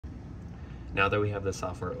Now that we have the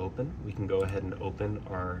software open, we can go ahead and open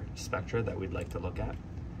our spectra that we'd like to look at.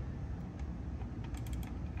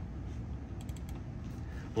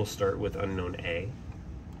 We'll start with unknown A.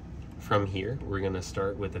 From here, we're going to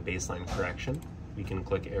start with a baseline correction. We can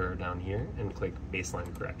click arrow down here and click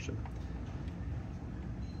baseline correction.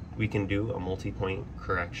 We can do a multi-point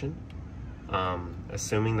correction.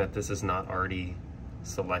 Assuming that this is not already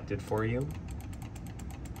selected for you,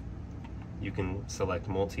 you can select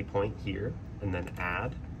multi-point here and then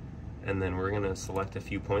add, and then we're going to select a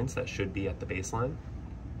few points that should be at the baseline.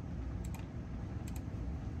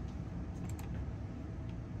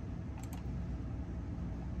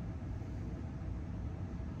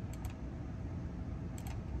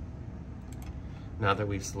 Now that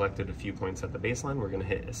we've selected a few points at the baseline, we're going to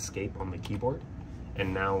hit escape on the keyboard,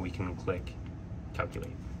 and now we can click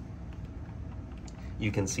calculate.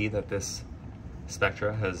 You can see that this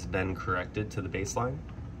spectra has been corrected to the baseline,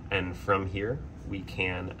 and from here we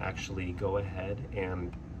can actually go ahead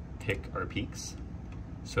and pick our peaks.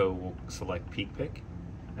 So we'll select peak pick,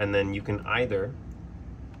 and then you can either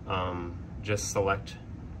just select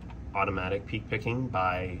automatic peak picking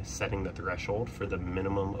by setting the threshold for the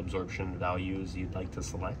minimum absorption values you'd like to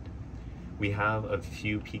select. We have a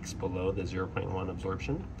few peaks below the 0.1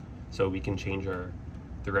 absorption, so we can change our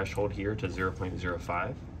threshold here to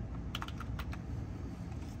 0.05,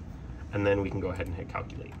 and then we can go ahead and hit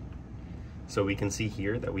calculate. So we can see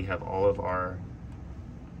here that we have all of our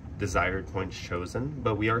desired points chosen,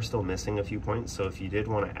 but we are still missing a few points. So if you did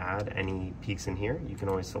want to add any peaks in here, you can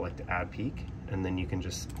always select add peak, and then you can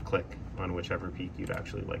just click on whichever peak you'd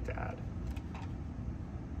actually like to add.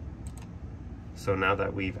 So now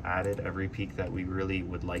that we've added every peak that we really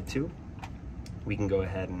would like to, we can go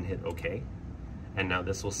ahead and hit OK. And now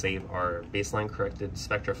this will save our baseline corrected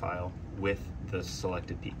spectra file with the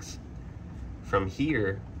selected peaks. From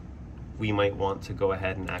here, we might want to go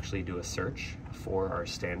ahead and actually do a search for our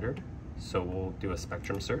standard. So we'll do a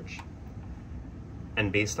spectrum search.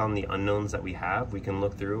 And based on the unknowns that we have, we can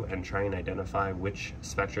look through and try and identify which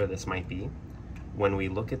spectra this might be. When we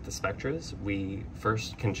look at the spectras, we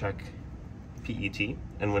first can check PET,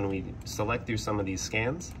 and when we select through some of these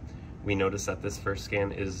scans, we notice that this first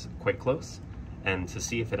scan is quite close. And to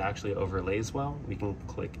see if it actually overlays well, we can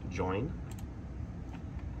click join.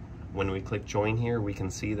 When we click join here, we can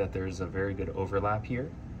see that there's a very good overlap here,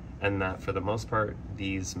 and that for the most part,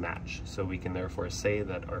 these match. So we can therefore say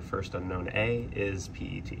that our first unknown A is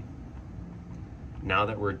PET. Now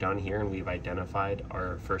that we're done here and we've identified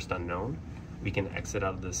our first unknown, we can exit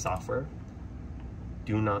out of the software.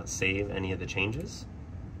 Do not save any of the changes.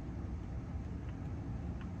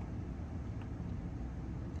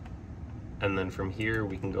 And then from here,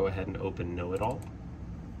 we can go ahead and open Know It All.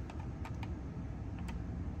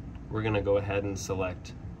 We're going to go ahead and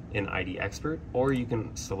select an ID expert, or you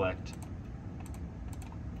can select,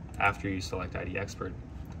 after you select ID expert,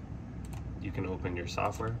 you can open your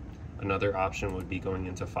software. Another option would be going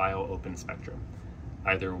into File, Open Spectrum.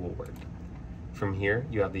 Either will work. From here,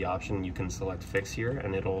 you have the option, you can select Fix here,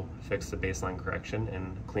 and it'll fix the baseline correction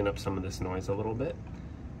and clean up some of this noise a little bit.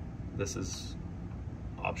 This is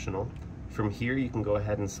optional. From here, you can go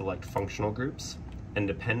ahead and select Functional Groups, and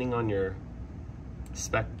depending on your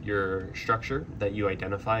structure that you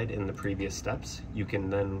identified in the previous steps, you can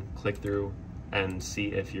then click through and see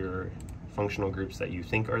if your functional groups that you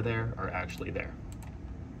think are there are actually there.